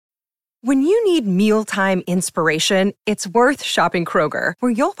When you need mealtime inspiration, it's worth shopping Kroger,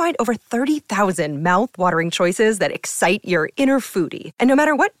 where you'll find over 30,000 mouth-watering choices that excite your inner foodie. And no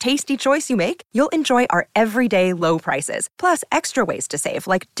matter what tasty choice you make, you'll enjoy our everyday low prices, plus extra ways to save,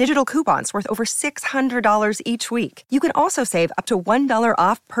 like digital coupons worth over $600 each week. You can also save up to $1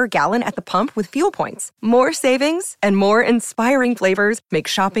 off per gallon at the pump with fuel points. More savings and more inspiring flavors make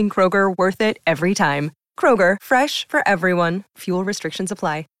shopping Kroger worth it every time. Kroger, fresh for everyone. Fuel restrictions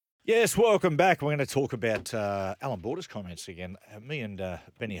apply. Yes, welcome back. We're going to talk about Alan Border's comments again. Me and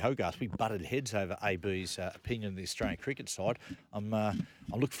Benny Hogarth, we butted heads over AB's opinion of the Australian cricket side. I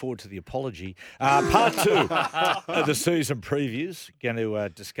look forward to the apology. Part 2 of the season previews. Going to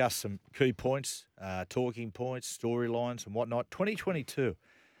discuss some key points, talking points, storylines and whatnot. 2022.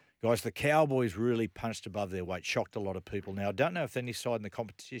 Guys, the Cowboys really punched above their weight, shocked a lot of people. Now, I don't know if any side in the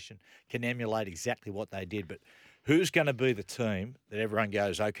competition can emulate exactly what they did, but who's going to be the team that everyone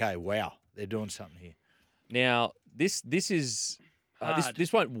goes, okay, wow, they're doing something here? Now, this is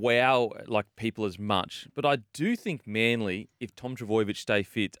this won't wow like people as much, but I do think Manly, if Tom Trbojevic stay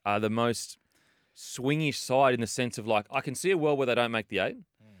fit, are the most swingish side in the sense of like I can see a world where they don't make the 8,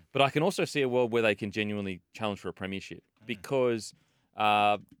 but I can also see a world where they can genuinely challenge for a premiership because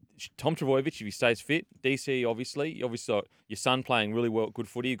Tom Trbojevic, if he stays fit, DC obviously, you obviously got your son playing really well, good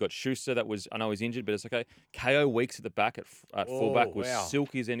footy. You've got Schuster that was, I know he's injured, but it's okay. KO Weeks at the back at fullback was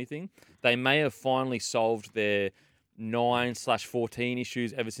silky as anything. They may have finally solved their 9/14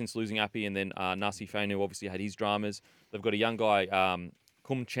 issues ever since losing Appy and then Nasi Fainu obviously had his dramas. They've got a young guy,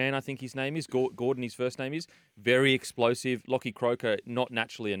 Kum Chan, I think his name is, Gordon his first name is, very explosive. Lockie Croker, not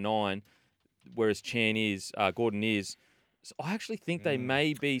naturally a 9, whereas Gordon is. So I actually think they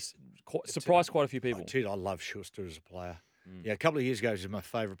may be surprise quite a few people. Dude, I love Schuster as a player. Yeah, a couple of years ago, he was my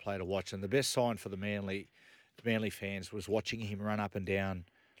favourite player to watch, and the best sign for the Manly fans was watching him run up and down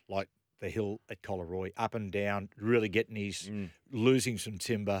like the hill at Collaroy, up and down, really getting his losing some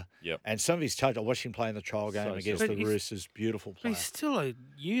timber. Yep. And some of his touch, I watched him play in the trial game against the Roosters. Beautiful player. He's still a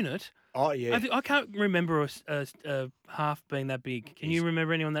unit. Oh yeah. I can't remember a half being that big. Can you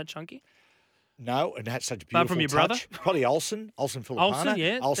remember anyone that chunky? No, and that's such a beautiful from your touch. brother? Probably Olsen Filipana. Olsen,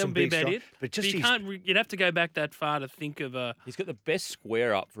 yeah, that would be big about strong. it. But just you can't. You'd have to go back that far to think of a. He's got the best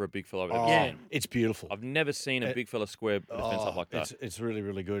square up for a big fella I've ever Yeah. seen. It's beautiful. I've never seen a big fella square defence up like that. It's really,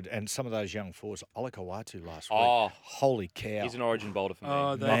 really good. And some of those young forwards, Olakawatu last Oh. week. Holy cow. He's an origin bowler for me.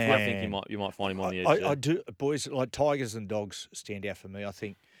 Oh, I think you might find him on the edge. I do, boys, like Tigers and Dogs stand out for me. I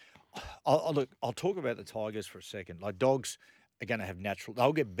think, I'll talk about the Tigers for a second. Like Dogs are going to have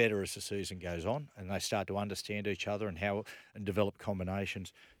they'll get better as the season goes on and they start to understand each other and develop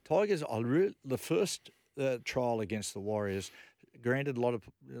combinations. Tigers, the first trial against the Warriors, granted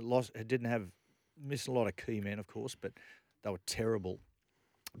missed a lot of key men, of course, but they were terrible.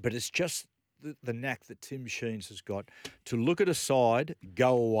 But it's just the knack that Tim Sheens has got to look at a side,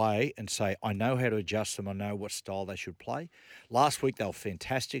 go away and say, I know how to adjust them. I know what style they should play. Last week, they were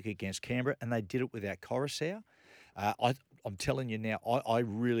fantastic against Canberra and they did it without Coruscant. I'm telling you now, I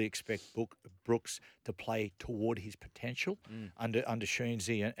really expect Brooks to play toward his potential under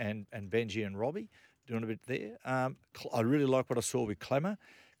Sheensy and Benji and Robbie doing a bit there. I really like what I saw with Clemmer.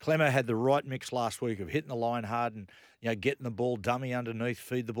 Clemmer had the right mix last week of hitting the line hard and getting the ball dummy underneath,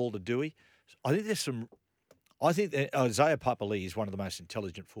 feed the ball to Dewey. I think that Isaiah Papali'i is one of the most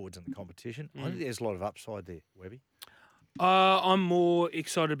intelligent forwards in the competition. I think there's a lot of upside there, Webby. I'm more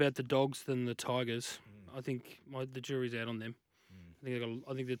excited about the Dogs than the Tigers. I think the jury's out on them.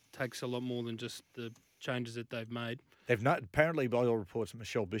 I think that takes a lot more than just the changes that they've made. Apparently, by all reports,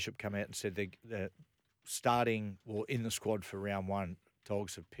 Michelle Bishop come out and said they're starting in the squad for round 1.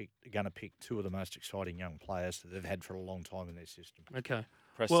 Dogs are going to pick 2 of the most exciting young players that they've had for a long time in their system. Okay.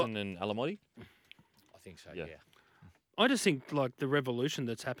 Preston and Alamotti? I think so, yeah. I just think the revolution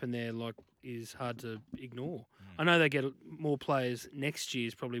that's happened there is hard to ignore. I know they get more players next year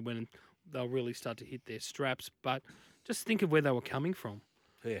is probably when they'll really start to hit their straps, but just think of where they were coming from.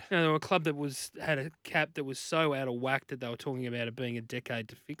 Yeah. They were a club that had a cap that was so out of whack that they were talking about it being a decade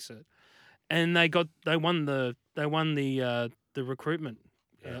to fix it, and they won the recruitment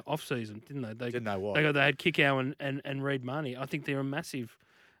off season, didn't they? Didn't they? What? They had Kickow and Reid Marnie. I think they're a massive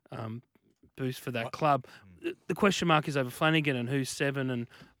boost for that club. The question mark is over Flanagan and who's 7,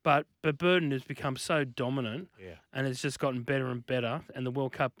 but Burton has become so dominant, and it's just gotten better and better. And the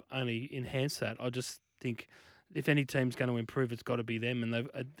World Cup only enhanced that. I just think if any team's going to improve, it's got to be them, and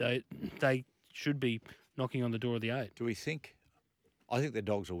they should be knocking on the door of the 8. Do we think? I think the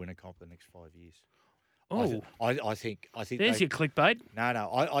Dogs will win a comp the next 5 years. Oh, I think. There's your clickbait. No.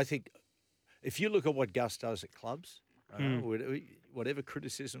 I think if you look at what Gus does at clubs, whatever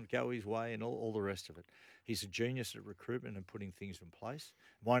criticisms go his way and all the rest of it. He's a genius at recruitment and putting things in place.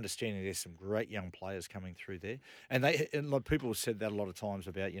 My understanding, there's some great young players coming through there, and like people have said that a lot of times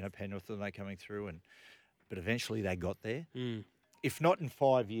about Penrith and they coming through, but eventually they got there. If not in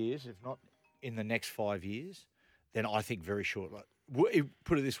 5 years, if not in the next 5 years, then I think very short.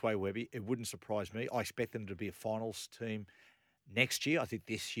 Put it this way, Webby, it wouldn't surprise me. I expect them to be a finals team next year. I think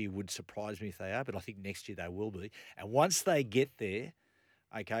this year would surprise me if they are, but I think next year they will be. And once they get there,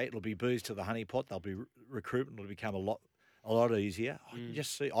 okay, it'll be booze to the honey pot. They'll be recruitment will become a lot easier. I can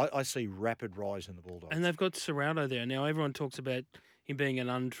just see. I see rapid rise in the Bulldogs. And they've got Serraldo there now. Everyone talks about him being an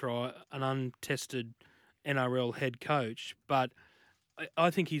untested NRL head coach, but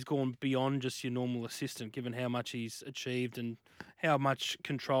I think he's gone beyond just your normal assistant, given how much he's achieved and how much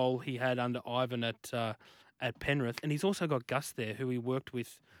control he had under Ivan at Penrith. And he's also got Gus there, who he worked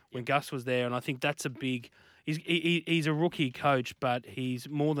with when Gus was there. And I think that's a big. He's a rookie coach, but he's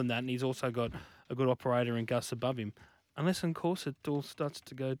more than that, and he's also got a good operator in Gus above him. Unless, of course, it all starts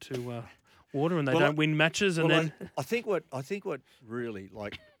to go to water and they don't win matches, and then I think what really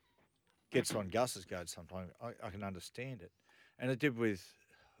gets on Gus's goat sometimes. I can understand it. And it did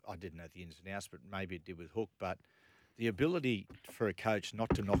I didn't know the ins and outs, but maybe it did with Hook. But the ability for a coach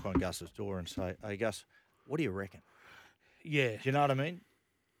not to knock on Gus's door and say, "Hey, Gus, what do you reckon?" Yeah. Do you know what I mean?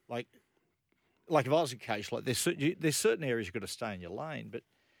 Like if I was a coach, there's certain areas you've got to stay in your lane. But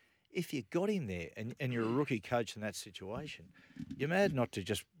if you got him there and you're a rookie coach in that situation, you're mad not to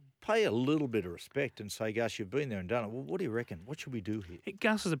just pay a little bit of respect and say, Gus, you've been there and done it. Well, what do you reckon? What should we do here?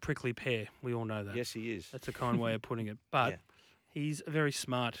 Gus is a prickly pear. We all know that. Yes, he is. That's a kind way of putting it. But he's a very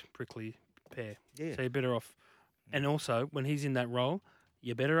smart prickly pear. Yeah. So you're better off. And also, when he's in that role,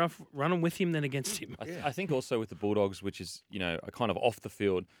 you're better off running with him than against him. I think also with the Bulldogs, which is, a kind of off the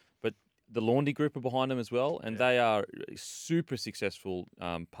field, but the Laundry Group are behind them as well, and they are a super successful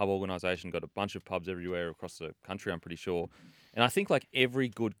pub organisation, got a bunch of pubs everywhere across the country, I'm pretty sure. And I think every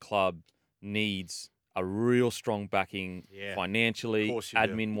good club needs a real strong backing financially,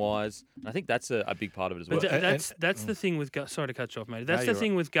 admin-wise. And I think that's a big part of it as well. But that's the thing with Gus. Sorry to cut you off, mate. That's the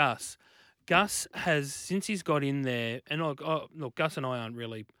thing with Gus. Gus has, since he's got in there, and look, Gus and I aren't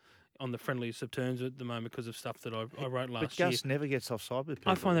really on the friendliest of terms at the moment because of stuff that I wrote last year. But Gus never gets offside with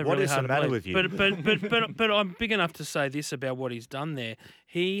people. I find that what really is hard the matter to with believe. you? But I'm big enough to say this about what he's done there.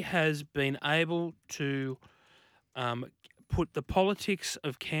 He has been able to put the politics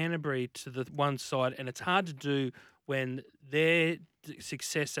of Canterbury to the one side, and it's hard to do when their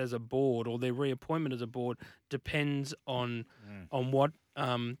success as a board or their reappointment as a board depends on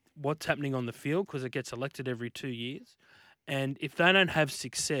what's happening on the field, because it gets elected every 2 years. And if they don't have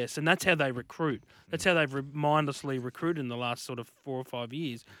success, and that's how they recruit, that's how they've mindlessly recruited in the last sort of 4 or 5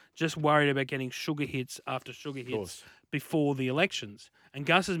 years, just worried about getting sugar hits after sugar hits before the elections. And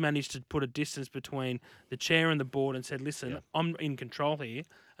Gus has managed to put a distance between the chair and the board and said, listen, I'm in control here.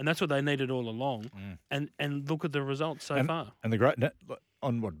 And that's what they needed all along. And look at the results so far. And the great,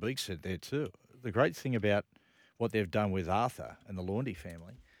 on what Beak said there too, the great thing about what they've done with Arthur and the Laundry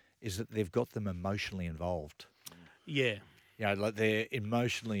family is that they've got them emotionally involved. Yeah. They're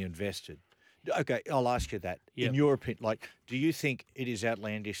emotionally invested. Okay, I'll ask you that. Yep. In your opinion, do you think it is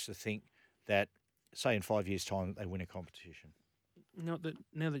outlandish to think that, say, in 5 years' time, they win a competition? Now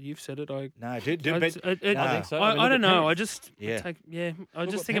that you've said it, I think so. I don't know. I just I think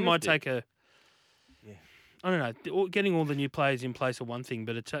it might take a. Yeah. I don't know. Getting all the new players in place are one thing,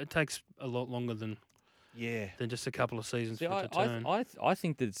 but it takes a lot longer than just a couple of seasons for it to turn. I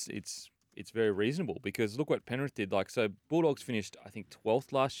think that it's very reasonable, because look what Penrith did. So Bulldogs finished, I think,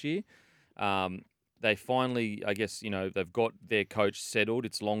 12th last year. They finally, I guess, they've got their coach settled.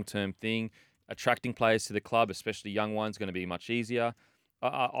 It's a long-term thing. Attracting players to the club, especially young ones, going to be much easier.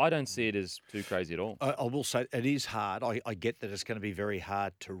 I don't see it as too crazy at all. I will say it is hard. I get that it's going to be very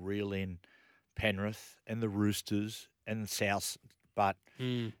hard to reel in Penrith and the Roosters and the Souths, but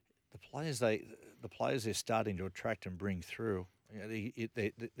the players they're starting to attract and bring through,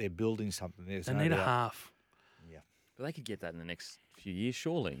 they're building something. They need a half. Yeah, but they could get that in the next few years,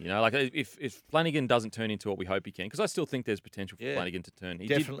 surely. If Flanagan doesn't turn into what we hope he can, because I still think there's potential for Flanagan to turn. He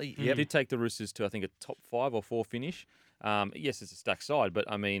did take the Roosters to, I think, a top 5 or 4 finish. Yes, it's a stacked side, but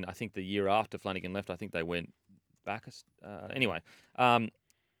I think the year after Flanagan left, I think they went back. Anyway,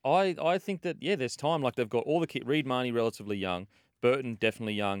 I think that there's time. They've got all the kit. Reid Marnie relatively young, Burton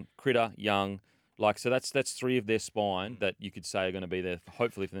definitely young, Critter young. So that's 3 of their spine that you could say are going to be there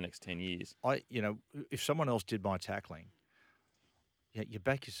hopefully for the next 10 years. If someone else did my tackling, you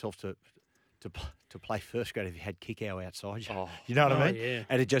back yourself to play first grade if you had Kickow outside you. You know what I mean? Yeah.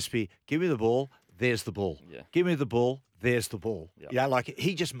 And it'd just be, give me the ball, there's the ball. Yeah. Give me the ball, there's the ball. Yep. Yeah, like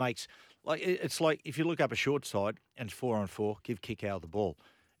he just makes it's like if you look up a short side and it's 4-on-4, give kick out the ball.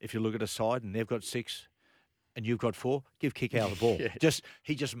 If you look at a side and they've got 6 and you've got 4, give kick out the ball.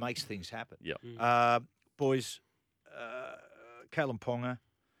 He just makes things happen. Yep. Boys, Kalen Ponga,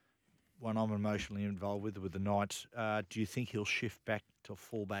 one I'm emotionally involved with the Knights. Do you think he'll shift back to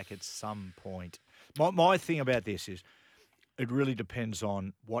fullback at some point? My thing about this is it really depends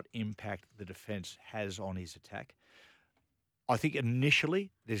on what impact the defence has on his attack. I think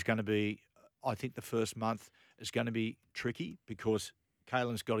initially there's going to be, I think the first month is going to be tricky because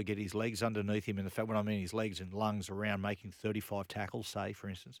Kalen's got to get his legs underneath him. And the fact, when I mean his legs and lungs around making 35 tackles, say, for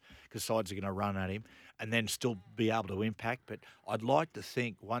instance, because sides are going to run at him and then still be able to impact. But I'd like to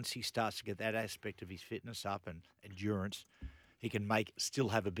think once he starts to get that aspect of his fitness up and endurance, he can still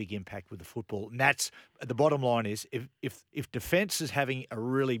have a big impact with the football. And that's the bottom line is if defence is having a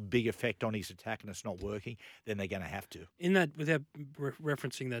really big effect on his attack and it's not working, then they're going to have to. In that, without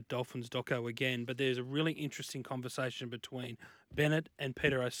referencing that Dolphins doco again, but there's a really interesting conversation between Bennett and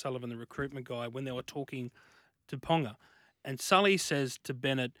Peter O'Sullivan, the recruitment guy, when they were talking to Ponga. And Sully says to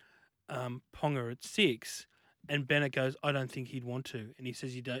Bennett, Ponga at 6. And Bennett goes, I don't think he'd want to. And he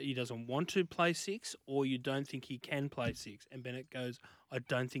says he doesn't want to play 6, or you don't think he can play 6. And Bennett goes, I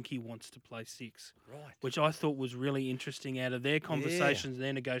don't think he wants to play 6. Right. Which I thought was really interesting out of their conversations,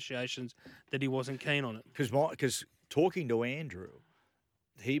 their negotiations, that he wasn't keen on it. Because talking to Andrew,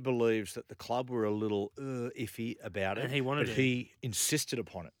 he believes that the club were a little iffy about it. And he wanted but it. he insisted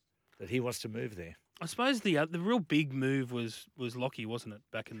upon it, that he wants to move there. I suppose the real big move was Lockie, wasn't it,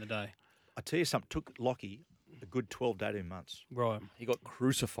 back in the day? I tell you something, took Lockie a good 12 to 18 months. Right. He got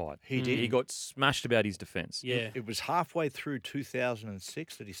crucified. He did. He got smashed about his defence. Yeah. It was halfway through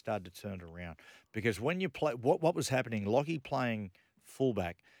 2006 that he started to turn it around. Because when you play, what was happening, Lockie playing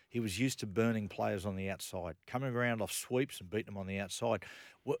fullback, he was used to burning players on the outside, coming around off sweeps and beating them on the outside.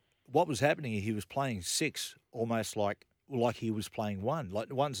 What was happening, he was playing 6 almost like he was playing 1. Like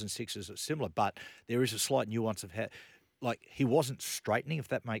 1s and 6s are similar, but there is a slight nuance of how... Like, he wasn't straightening, if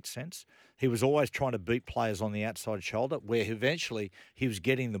that makes sense. He was always trying to beat players on the outside shoulder, where eventually he was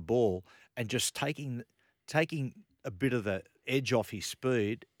getting the ball and just taking a bit of the edge off his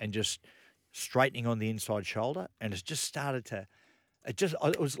speed and just straightening on the inside shoulder. And it just started to...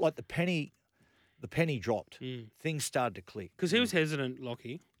 It was like the penny dropped. Things started to click. Because he was hesitant,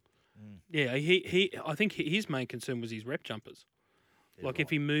 Lockie. Yeah, I think his main concern was his rep jumpers. Yeah,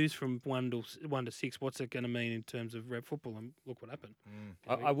 if he moves from 1 to 6, what's it going to mean in terms of rep football? And look what happened.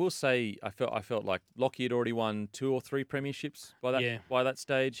 I will say I felt like Lockie had already won 2 or 3 premierships by that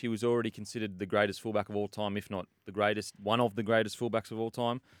stage. He was already considered the greatest fullback of all time, if not the greatest, one of the greatest fullbacks of all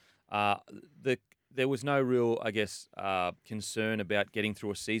time. There was no real, I guess, concern about getting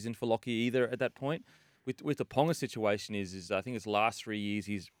through a season for Lockie either at that point. With the Ponga situation is I think his last 3 years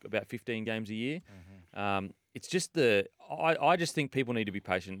he's about 15 games a year. It's just I just think people need to be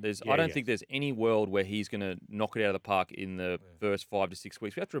patient. I don't think there's any world where he's going to knock it out of the park in the first 5 to 6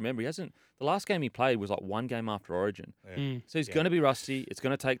 weeks. We have to remember the last game he played was like 1 game after Origin. So he's going to be rusty. It's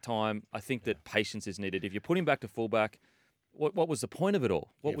going to take time. I think that patience is needed. If you put him back to fullback, what was the point of it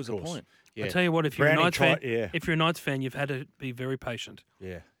all? What was the point? I tell you what, if you're a Knights fan, you've had to be very patient.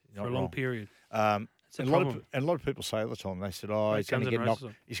 Yeah, for a long period. And a lot of people say all the time, they said, he's going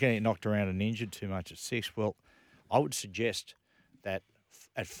to get knocked around and injured too much at 6. Well, I would suggest that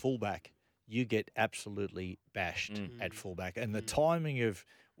at fullback, you get absolutely bashed at fullback. And the timing of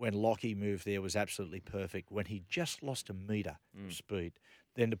when Lockie moved there was absolutely perfect, when he just lost a metre of speed,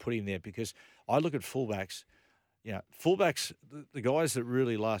 then to put him there. Because I look at fullbacks, fullbacks, the guys that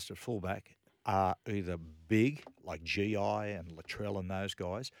really last at fullback are either big, like GI and Latrell and those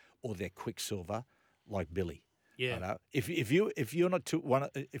guys, or they're Quicksilver, like Billy. Yeah. If you're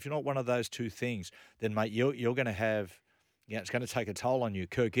not one of those two things, then mate, you're going to have, it's going to take a toll on you.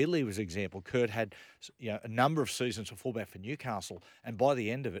 Kirk Italy was an example. Kurt had, a number of seasons of fullback for Newcastle, and by the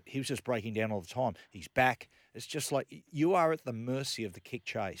end of it, he was just breaking down all the time. He's back. It's just like you are at the mercy of the kick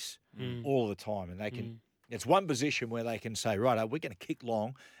chase all the time, and they can. It's one position where they can say, right, we're going to kick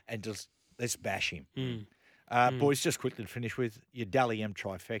long and just let's bash him. Boys, just quickly to finish with your Dally M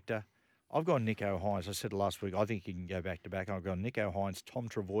trifecta. I've gone Nico Hines. I said last week, I think he can go back to back. I've gone Nico Hines, Tom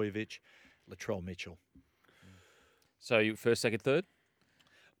Trbojevic, Latrell Mitchell. So you first, second, third?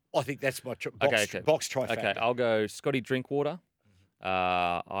 I think that's my box trifecta. Okay, I'll go Scotty Drinkwater.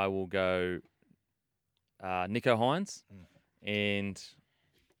 I will go Nico Hines. And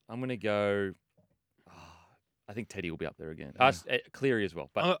I'm going to go... I think Teddy will be up there again. Cleary as well.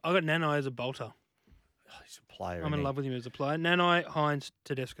 But I got Nanai as a bolter. He's a player. I'm in love with him as a player. Nanai, Hines,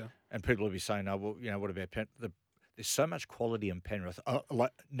 Tedesco. And people will be saying, "Oh, well, what about Penrith?" There's so much quality in Penrith.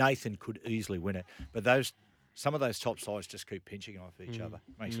 Like Nathan could easily win it, but some of those top sides just keep pinching off each other.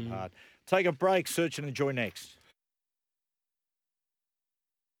 Makes it hard. Take a break. Search and enjoy next.